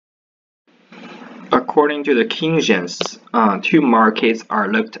according to the Keynesians, two markets are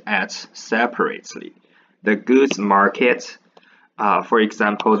looked at separately. The goods market, for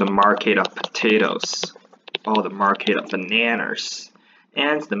example, the market of potatoes, or the market of bananas,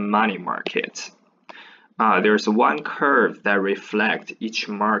 and the money market. There's one curve that reflects each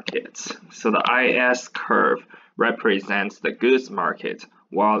market. So the IS curve represents the goods market,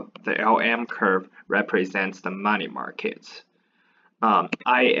 while the LM curve represents the money market.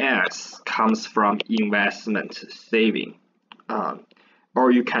 IS comes from investment saving,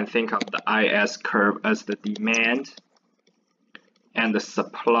 or you can think of the IS curve as the demand and the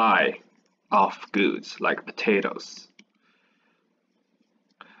supply of goods like potatoes.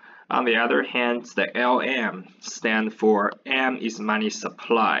 On the other hand, the LM stands for M is money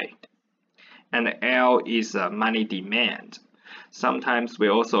supply, and L is money demand. Sometimes we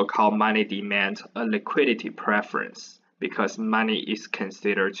also call money demand a liquidity preference, because money is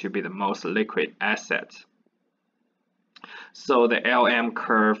considered to be the most liquid asset. So the LM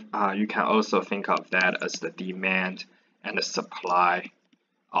curve, you can also think of that as the demand and the supply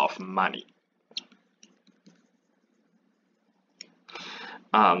of money.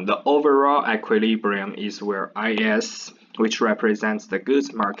 The overall equilibrium is where IS, which represents the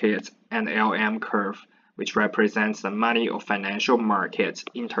goods market, and LM curve, which represents the money or financial market,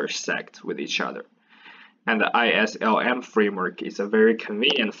 intersect with each other. And the ISLM framework is a very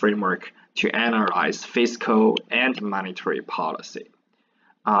convenient framework to analyze fiscal and monetary policy.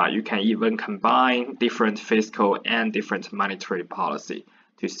 You can even combine different fiscal and different monetary policy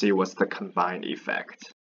to see what's the combined effect.